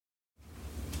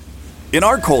In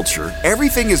our culture,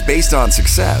 everything is based on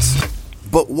success.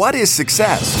 But what is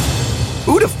success?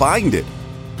 Who defined it?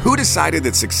 Who decided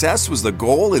that success was the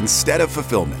goal instead of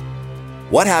fulfillment?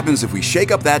 What happens if we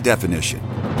shake up that definition?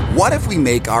 What if we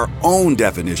make our own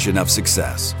definition of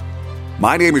success?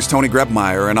 My name is Tony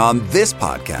Grebmeier, and on this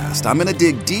podcast, I'm going to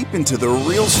dig deep into the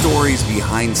real stories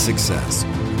behind success.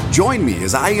 Join me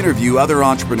as I interview other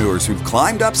entrepreneurs who've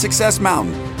climbed up Success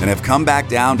Mountain and have come back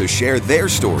down to share their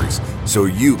stories so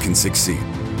you can succeed.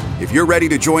 If you're ready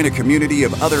to join a community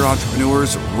of other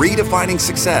entrepreneurs redefining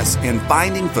success and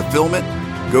finding fulfillment,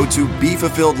 go to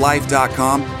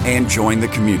BeFulfilledLife.com and join the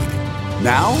community.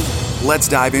 Now, let's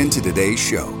dive into today's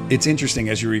show. It's interesting,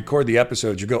 as you record the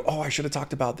episodes, you go, oh, I should have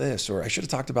talked about this, or I should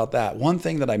have talked about that. One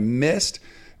thing that I missed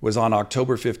was on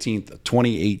October 15th,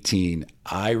 2018,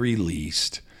 I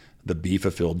released the Be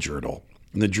Fulfilled Journal.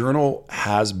 And the journal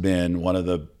has been one of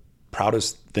the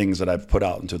proudest things that I've put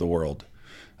out into the world.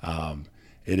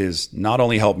 It has not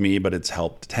only helped me, but it's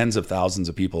helped tens of thousands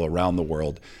of people around the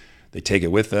world. They take it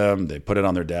with them, they put it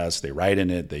on their desk, they write in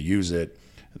it, they use it,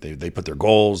 they put their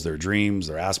goals, their dreams,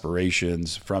 their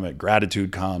aspirations. From it,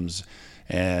 gratitude comes.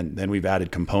 And then we've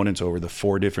added components over the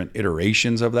 4 different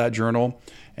iterations of that journal.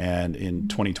 And in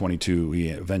 2022, we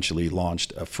eventually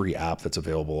launched a free app that's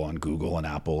available on Google and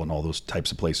Apple and all those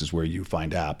types of places where you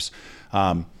find apps.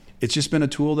 It's just been a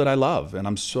tool that I love. And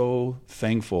I'm so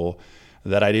thankful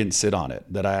that I didn't sit on it,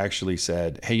 that I actually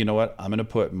said, hey, you know what? I'm going to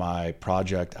put my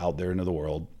project out there into the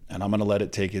world and I'm going to let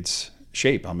it take its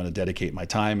shape. I'm going to dedicate my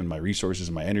time and my resources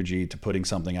and my energy to putting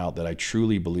something out that I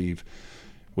truly believe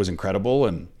was incredible.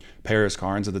 And Paris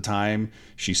Carnes at the time,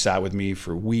 she sat with me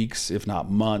for weeks, if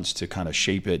not months, to kind of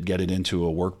shape it, get it into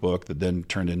a workbook that then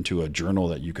turned into a journal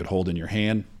that you could hold in your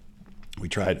hand. We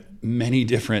tried many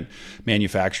different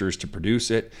manufacturers to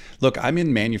produce it. Look, I'm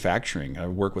in manufacturing. I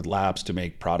work with labs to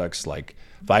make products like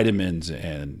vitamins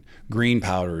and green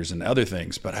powders and other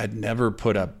things, but I'd never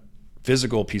put a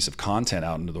physical piece of content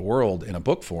out into the world in a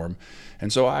book form.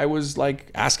 And so I was like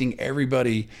asking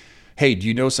everybody, hey, do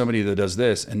you know somebody that does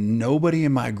this? And nobody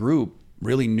in my group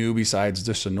really knew, besides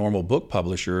just a normal book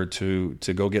publisher, to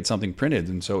go get something printed.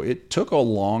 And so it took a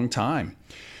long time.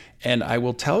 And I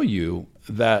will tell you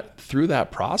that through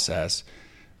that process,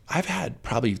 I've had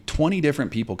probably 20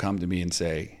 different people come to me and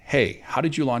say, hey, how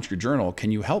did you launch your journal?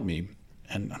 Can you help me?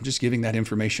 And I'm just giving that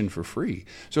information for free.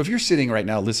 So if you're sitting right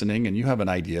now listening and you have an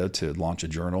idea to launch a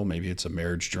journal, maybe it's a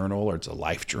marriage journal or it's a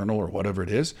life journal or whatever it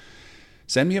is,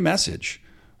 send me a message.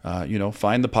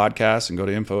 Find the podcast and go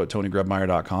to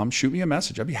info@tonygrebmeier.com. Shoot me a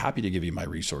message. I'd be happy to give you my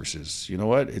resources. You know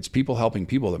what? It's people helping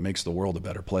people that makes the world a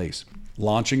better place.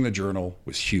 Launching the journal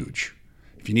was huge.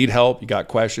 If you need help, you got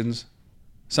questions,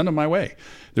 send them my way.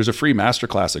 There's a free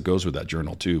masterclass that goes with that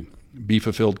journal too.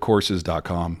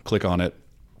 BeFulfilledCourses.com. Click on it.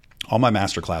 All my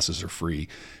masterclasses are free.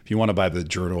 If you want to buy the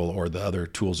journal or the other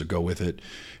tools that go with it,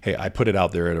 hey, I put it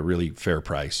out there at a really fair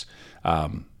price.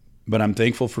 But I'm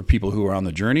thankful for people who are on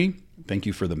the journey. Thank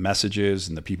you for the messages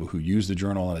and the people who use the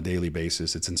journal on a daily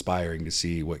basis. It's inspiring to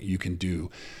see what you can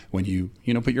do when you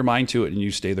put your mind to it and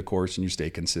you stay the course and you stay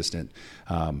consistent.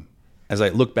 As I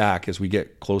look back, as we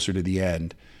get closer to the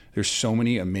end, there's so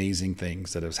many amazing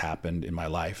things that has happened in my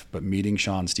life, but meeting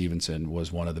Shawn Stevenson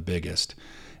was one of the biggest.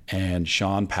 And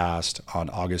Shawn passed on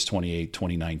August 28,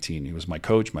 2019. He was my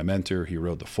coach, my mentor. He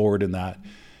wrote the foreword in that.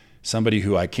 Somebody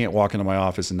who I can't walk into my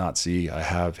office and not see. I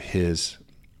have his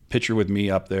picture with me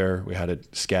up there. We had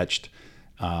it sketched.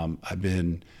 I've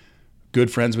been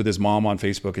good friends with his mom on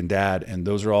Facebook and dad, and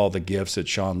those are all the gifts that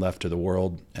Shawn left to the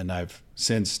world. And I've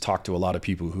since talked to a lot of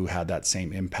people who had that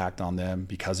same impact on them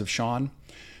because of Shawn.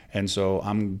 And so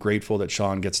I'm grateful that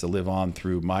Shawn gets to live on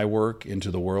through my work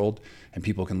into the world, and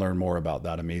people can learn more about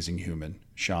that amazing human,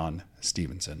 Shawn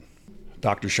Stevenson.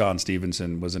 Dr. Shawn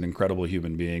Stevenson was an incredible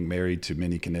human being, married to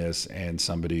Minnie Kniss, and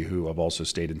somebody who I've also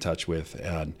stayed in touch with.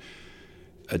 And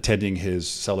attending his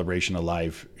celebration of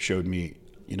life showed me,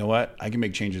 you know what? I can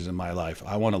make changes in my life.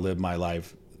 I want to live my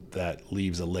life that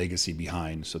leaves a legacy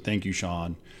behind. So thank you,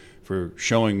 Shawn, for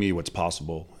showing me what's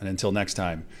possible. And until next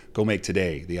time, go make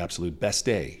today the absolute best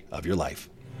day of your life.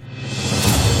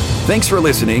 Thanks for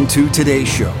listening to today's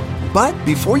show. But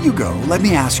before you go, let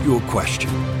me ask you a question.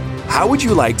 How would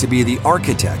you like to be the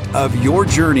architect of your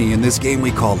journey in this game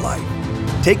we call life?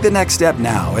 Take the next step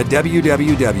now at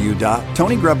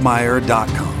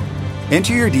www.tonygrebmeier.com.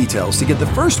 Enter your details to get the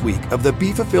first week of the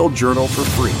Be Fulfilled Journal for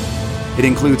free. It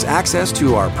includes access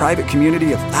to our private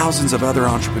community of thousands of other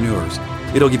entrepreneurs.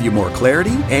 It'll give you more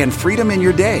clarity and freedom in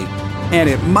your day, and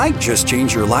it might just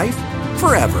change your life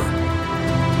forever.